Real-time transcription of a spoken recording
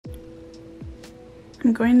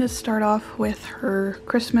I'm going to start off with her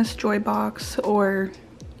Christmas joy box, or,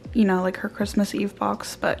 you know, like her Christmas Eve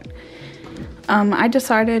box, but I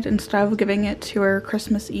decided instead of giving it to her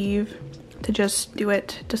Christmas Eve to just do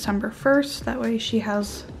it December 1st. That way she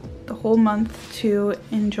has the whole month to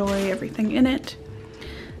enjoy everything in it.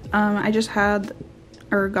 I just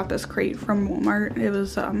got this crate from Walmart. It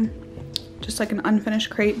was just like an unfinished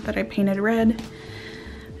crate that I painted red,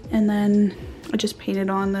 and then I just painted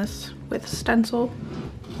on this with stencil.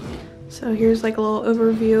 So here's like a little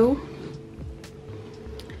overview,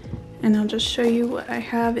 and I'll just show you what I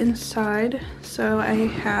have inside. So I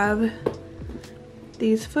have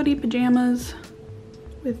these footy pajamas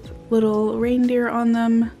with little reindeer on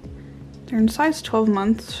them. They're in size 12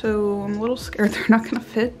 months, so I'm a little scared they're not gonna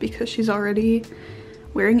fit because she's already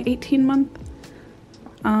wearing 18 month.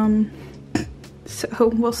 So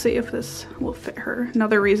we'll see if this will fit her.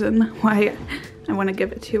 Another reason why I want to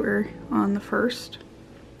give it to her on the 1st.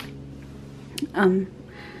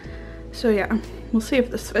 So yeah, we'll see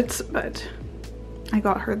if this fits, but I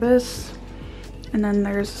got her this. And then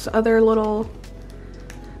there's this other little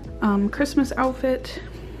Christmas outfit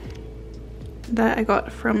that I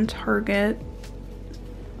got from Target.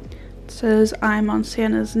 It says I'm on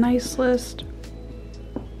Santa's nice list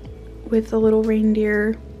with a little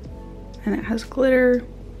reindeer, and it has glitter,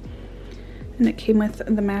 and it came with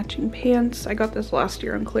the matching pants. I got this last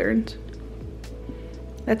year on clearance.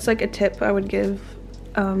 That's like a tip I would give,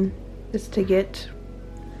 is to get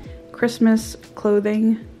Christmas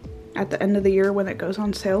clothing at the end of the year when it goes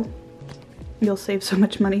on sale. You'll save so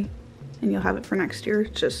much money and you'll have it for next year.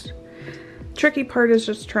 It's just, tricky part is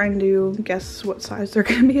just trying to guess what size they're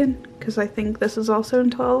gonna be in, because I think this is also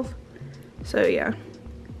in 12. So yeah,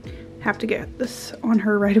 have to get this on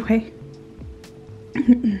her right away.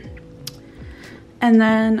 And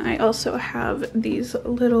then I also have these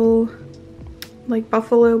little like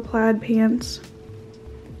buffalo plaid pants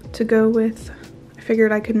to go with. I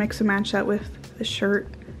figured I could mix and match that with the shirt.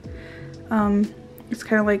 It's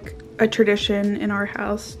kind of like a tradition in our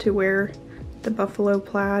house to wear the buffalo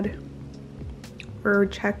plaid or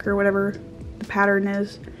check or whatever the pattern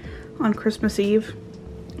is on Christmas Eve.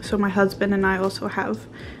 So my husband and I also have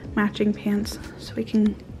matching pants, so we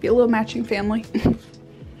can be a little matching family.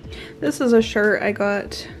 This is a shirt I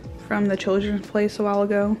got from the children's place a while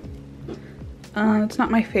ago. It's not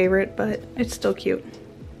my favorite, but it's still cute.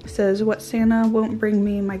 It says, "What Santa won't bring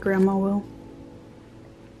me, my grandma will."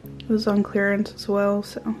 It was on clearance as well,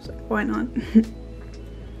 so I was like, why not?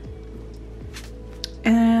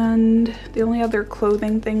 And the only other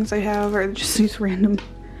clothing things I have are just these random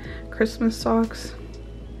Christmas socks.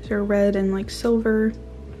 They're red and like silver.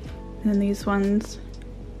 And then these ones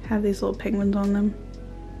have these little penguins on them.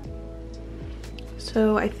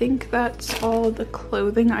 So I think that's all of the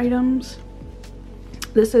clothing items.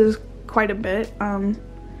 This is quite a bit.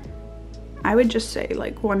 I would just say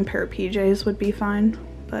like one pair of PJs would be fine,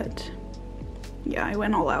 but yeah, I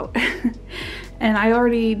went all out. And I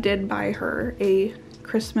already did buy her a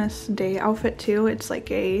Christmas Day outfit too. It's like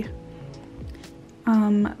a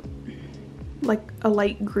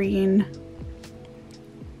light green,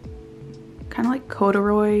 kind of like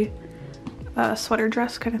corduroy sweater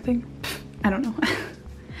dress kind of thing. I don't know.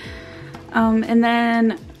 And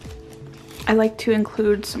then I like to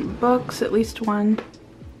include some books, at least one.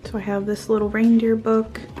 So I have this little reindeer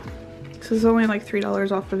book. This is only like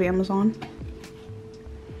 $3 off of Amazon.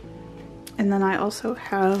 And then I also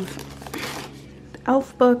have the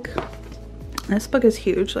Elf book. This book is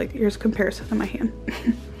huge, like here's a comparison in my hand.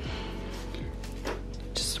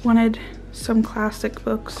 Just wanted some classic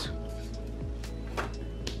books.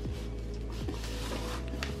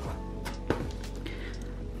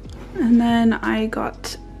 And then I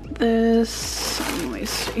got this, let me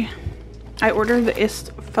see. I ordered the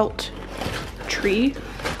felt tree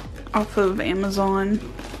off of Amazon.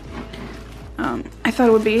 I thought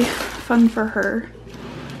it would be fun for her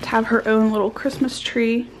to have her own little Christmas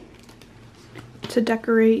tree to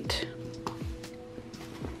decorate.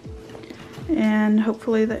 And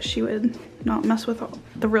hopefully that she would not mess with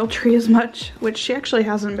the real tree as much, which she actually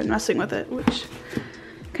hasn't been messing with it, which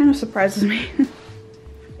kind of surprises me.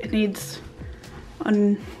 It needs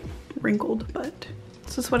unwrinkled, but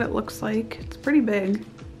this is what it looks like. It's pretty big.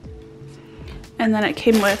 And then it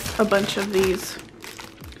came with a bunch of these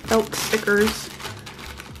felt stickers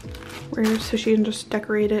so she can just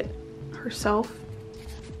decorate it herself.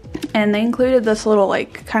 And they included this little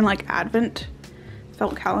like kind of like Advent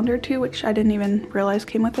felt calendar too, which I didn't even realize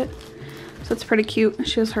came with it. So it's pretty cute.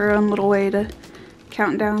 She has her own little way to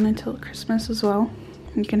count down until Christmas as well.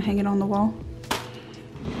 You can hang it on the wall.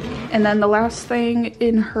 And then the last thing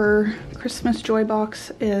in her Christmas joy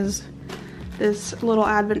box is this little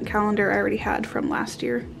advent calendar I already had from last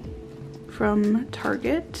year from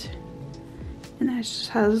Target. And it just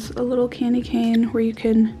has a little candy cane where you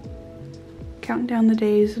can count down the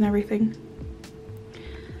days and everything.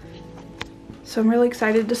 So I'm really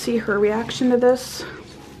excited to see her reaction to this.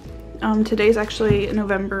 Today's actually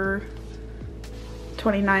November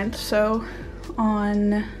 29th, so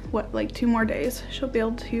on what, like 2 more days, she'll be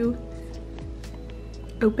able to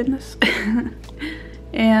open this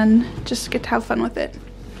and just get to have fun with it.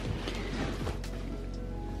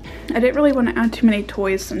 I didn't really want to add too many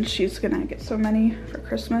toys since she's gonna get so many for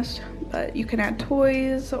Christmas, but you can add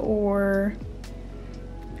toys or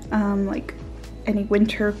like any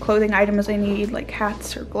winter clothing items they need, like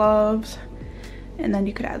hats or gloves. And then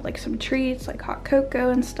you could add like some treats, like hot cocoa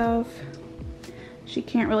and stuff. She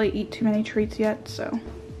can't really eat too many treats yet, so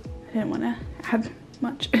I didn't want to add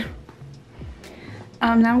much.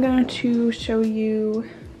 Now I'm going to show you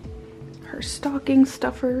her stocking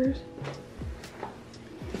stuffers.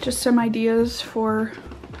 Just some ideas for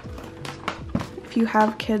if you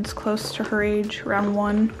have kids close to her age, around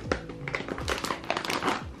 1.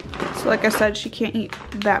 So like I said, she can't eat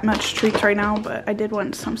that much treats right now, but I did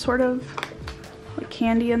want some sort of like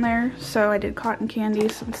candy in there. So I did cotton candy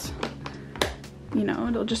since, you know,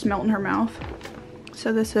 it'll just melt in her mouth.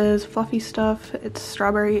 So this is fluffy stuff. It's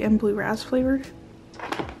strawberry and blue ras flavored.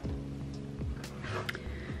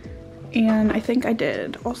 And I think I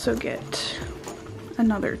did also get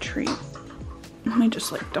another treat. Let me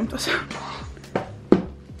just like dump this out.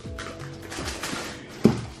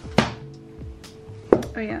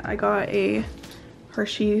 Oh yeah, I got a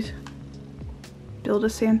Hershey's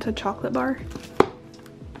Build-A-Santa chocolate bar.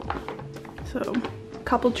 So a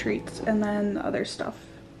couple treats and then the other stuff.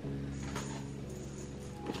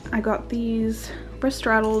 I got these wrist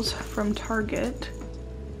rattles from Target.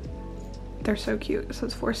 They're so cute. It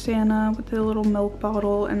says for Santa with the little milk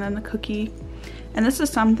bottle and then the cookie. And this is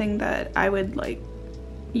something that I would like,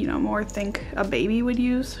 you know, more think a baby would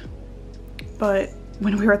use. But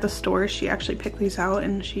when we were at the store, she actually picked these out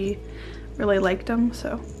and she really liked them.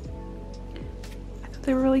 So I thought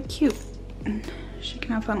they were really cute. She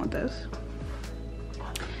can have fun with this.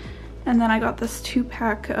 And then I got this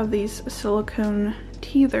 2-pack of these silicone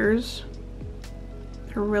teethers.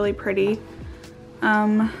 They're really pretty.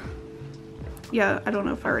 Yeah, I don't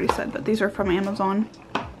know if I already said, but these are from Amazon.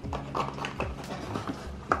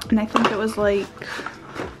 And I think it was like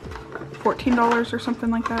 $14 or something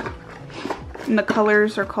like that. And the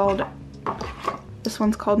colors are called, this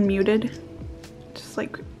one's called Muted. Just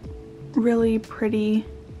like really pretty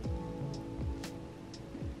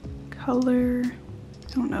color.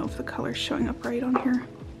 I don't know if the color's showing up right on here.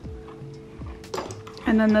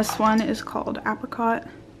 And then this one is called Apricot.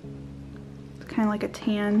 It's kind of like a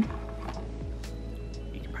tan.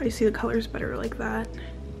 You can probably see the colors better like that.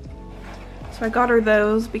 So I got her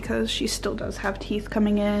those because she still does have teeth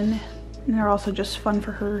coming in. And they're also just fun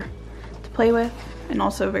for her to play with and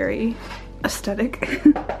also very aesthetic.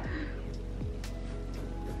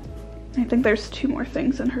 I think there's 2 more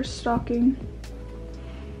things in her stocking.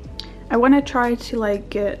 I want to try to like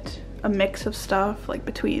get a mix of stuff like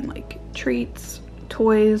between like treats,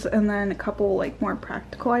 toys, and then a couple like more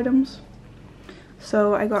practical items.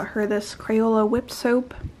 So I got her this Crayola whip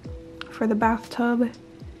soap for the bathtub. It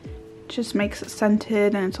just makes it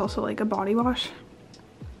scented and it's also like a body wash.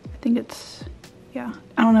 I think it's, yeah,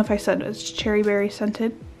 I don't know if I said it's cherry berry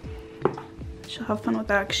scented. She'll have fun with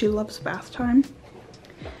that because she loves bath time.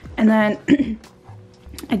 And then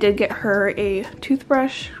I did get her a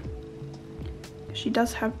toothbrush. She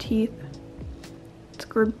does have teeth. It's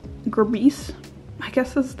Grabeese, I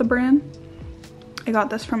guess is the brand. I got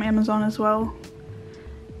this from Amazon as well.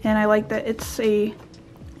 And I like that it's a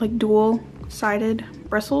like dual-sided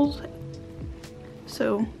bristles.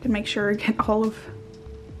 So you can make sure to get all of,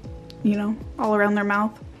 you know, all around their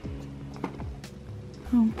mouth.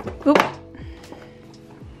 Oh, oop.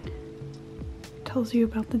 Tells you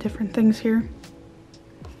about the different things here.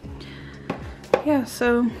 Yeah,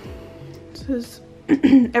 so this is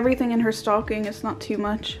everything in her stocking. It's not too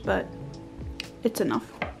much, but it's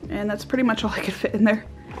enough. And that's pretty much all I could fit in there.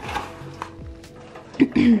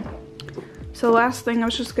 So the last thing I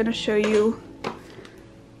was just gonna show you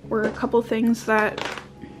were a couple things that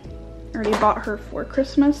I already bought her for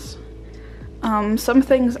Christmas. Some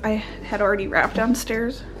things I had already wrapped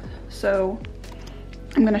downstairs, so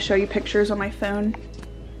I'm gonna show you pictures on my phone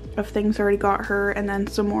of things I already got her and then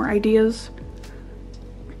some more ideas.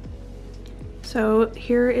 So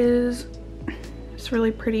here is this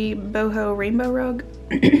really pretty boho rainbow rug.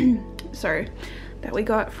 Sorry, that we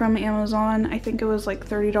got from Amazon. I think it was like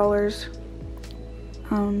 $30.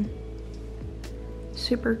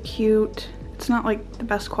 Super cute. It's not like the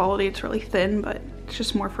best quality, it's really thin, but it's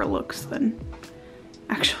just more for looks than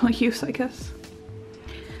actual use, I guess.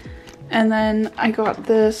 And then I got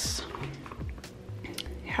this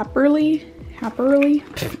Happily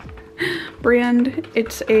brand.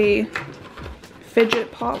 It's a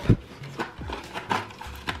fidget pop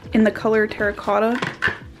in the color terracotta,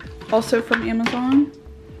 also from Amazon.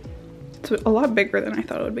 It's a lot bigger than I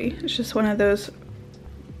thought it would be. It's just one of those,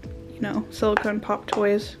 you know, silicone pop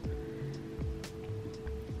toys.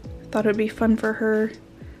 Thought it'd be fun for her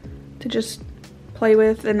to just play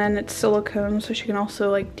with, and then it's silicone so she can also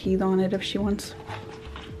like teeth on it if she wants.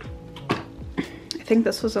 I think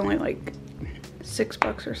this was only like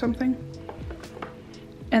 $6 or something.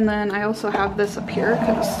 And then I also have this up here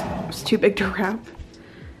because it's too big to wrap.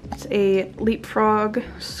 It's a Leapfrog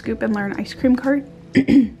Scoop and Learn ice cream cart.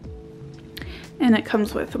 And it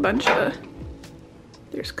comes with a bunch of,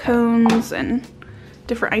 there's cones and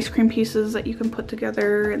different ice cream pieces that you can put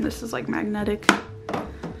together, and this is like magnetic.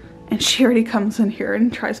 And she already comes in here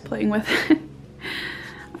and tries playing with it.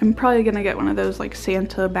 I'm probably gonna get one of those like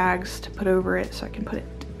Santa bags to put over it so I can put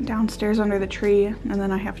it downstairs under the tree, and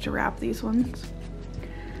then I have to wrap these ones.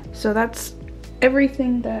 So that's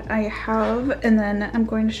everything that I have, and then I'm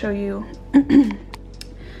going to show you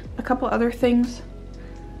a couple other things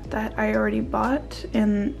that I already bought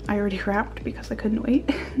and I already wrapped because I couldn't wait.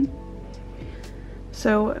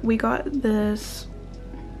 So we got this,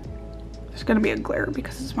 there's gonna be a glare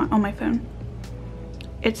because it's on my phone.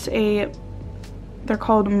 It's a, they're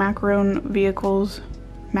called Macaron vehicles,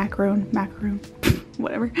 Macaron,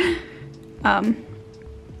 whatever.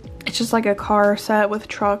 It's just like a car set with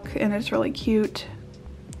truck, and it's really cute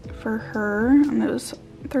for her, and it was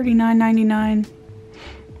 $39.99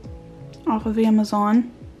 off of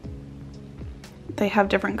Amazon. They have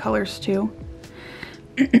different colors too.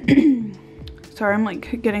 Sorry, I'm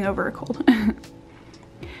like getting over a cold.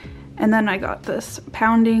 And then I got this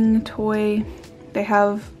pounding toy. They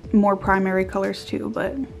have more primary colors too,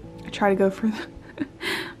 but I try to go for the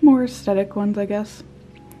more aesthetic ones, I guess.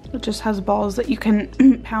 It just has balls that you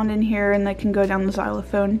can pound in here, and they can go down the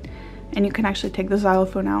xylophone, and you can actually take the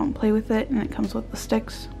xylophone out and play with it, and it comes with the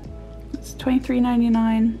sticks. It's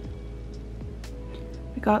 $23.99.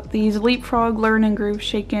 We got these Leapfrog Learn and Groove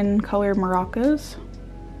Shaken color maracas.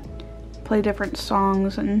 Play different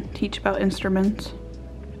songs and teach about instruments.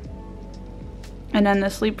 And then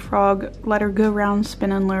this Leapfrog Let Her Go Round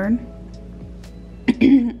Spin and Learn.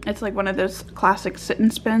 It's like one of those classic sit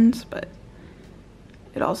and spins, but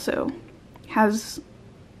it also has,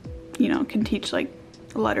 you know, can teach like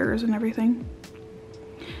letters and everything.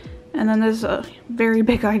 And then there's a very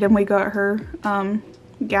big item we got her,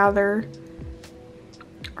 Gather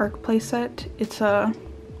Arc playset. It's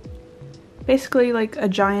basically like a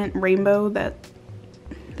giant rainbow that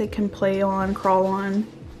they can play on, crawl on.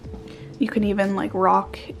 You can even like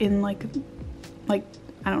rock in like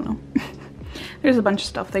I don't know. There's a bunch of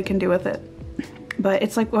stuff they can do with it. But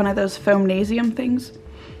it's like one of those foamnasium things.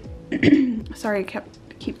 Sorry, I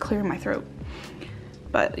keep clearing my throat.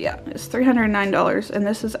 But yeah, it's $309, and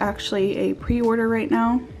this is actually a pre-order right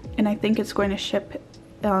now, and I think it's going to ship,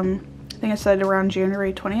 I think I said around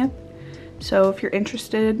January 20th. So if you're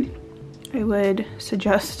interested, I would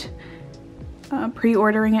suggest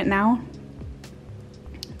pre-ordering it now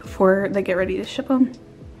before they get ready to ship them.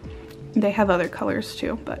 They have other colors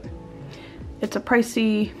too, but it's a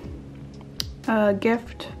pricey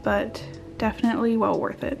gift, but definitely well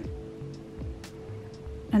worth it.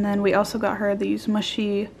 And then we also got her these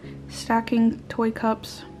mushy stacking toy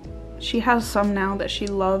cups. She has some now that she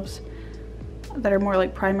loves that are more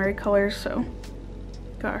like primary colors, so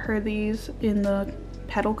got her these in the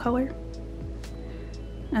petal color.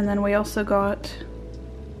 And then we also got,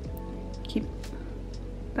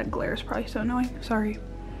 that glare is probably so annoying, sorry.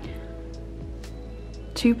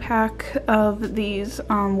 2-pack of these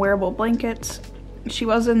wearable blankets. She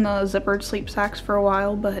was in the zippered sleep sacks for a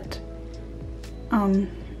while, but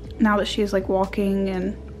now that she's like walking,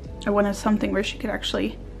 and I wanted something where she could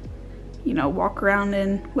actually, you know, walk around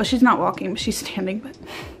in. Well, she's not walking, but she's standing, but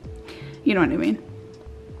you know what I mean.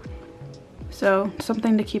 So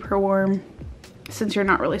something to keep her warm, since you're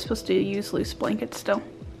not really supposed to use loose blankets still.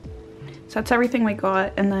 So that's everything we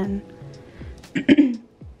got. And then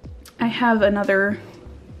I have another,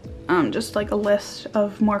 just like a list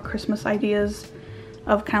of more Christmas ideas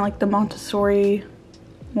of kind of like the Montessori,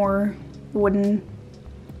 more wooden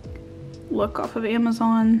look off of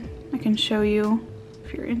Amazon. I can show you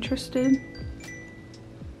if you're interested.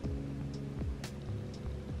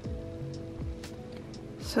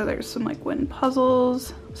 So there's some like wooden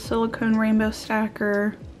puzzles, silicone rainbow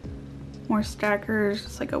stacker, more stackers,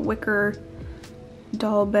 it's like a wicker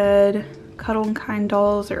doll bed, Cuddle and Kind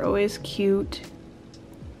dolls are always cute,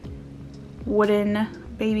 wooden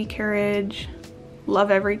baby carriage, Love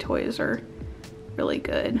Every toys are really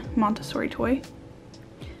good, Montessori toy.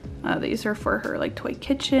 These are for her like toy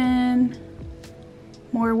kitchen,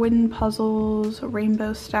 more wooden puzzles, a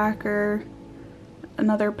rainbow stacker,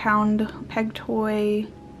 another pound peg toy,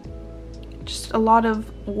 just a lot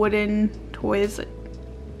of wooden toys.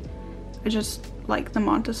 I just like the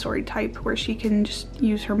Montessori type where she can just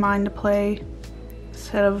use her mind to play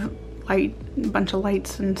instead of a bunch of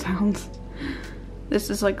lights and sounds. This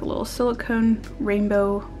is like a little silicone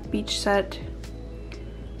rainbow beach set,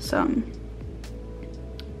 some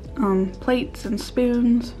plates and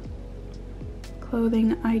spoons,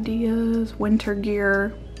 clothing ideas, winter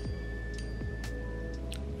gear.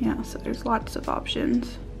 Yeah, so there's lots of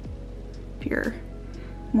options if you're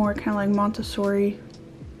more kind of like Montessori.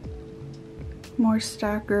 More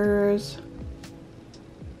stackers,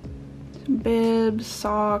 some bibs,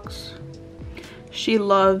 socks. She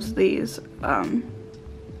loves these.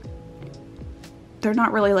 They're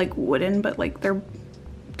not really like wooden, but like they're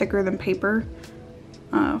thicker than paper.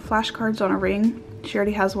 Flashcards on a ring. She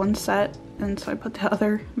already has one set, and so I put the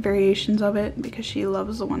other variations of it because she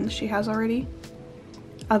loves the one that she has already.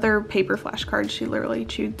 Other paper flashcards she literally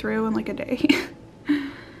chewed through in like a day.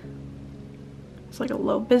 It's like a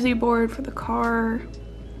little busy board for the car.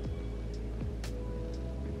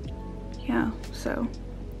 Yeah, so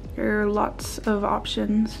there are lots of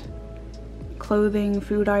options. Clothing,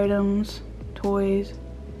 food items, toys,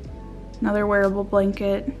 another wearable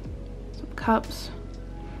blanket, some cups.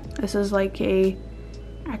 This is like a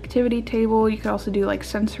activity table. You could also do like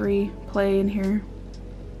sensory play in here.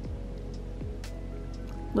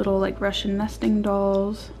 Little like Russian nesting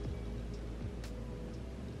dolls.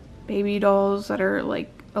 Baby dolls that are like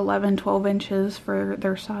 11, 12 inches for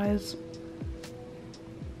their size.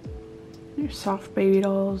 There's soft baby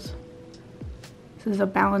dolls. This is a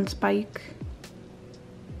balance bike.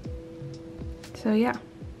 So yeah,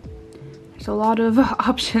 there's a lot of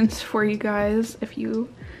options for you guys if you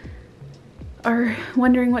are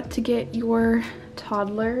wondering what to get your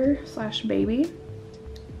toddler slash baby.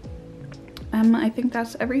 I think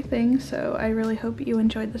that's everything, so I really hope you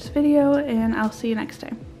enjoyed this video, and I'll see you next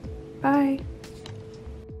time. Bye!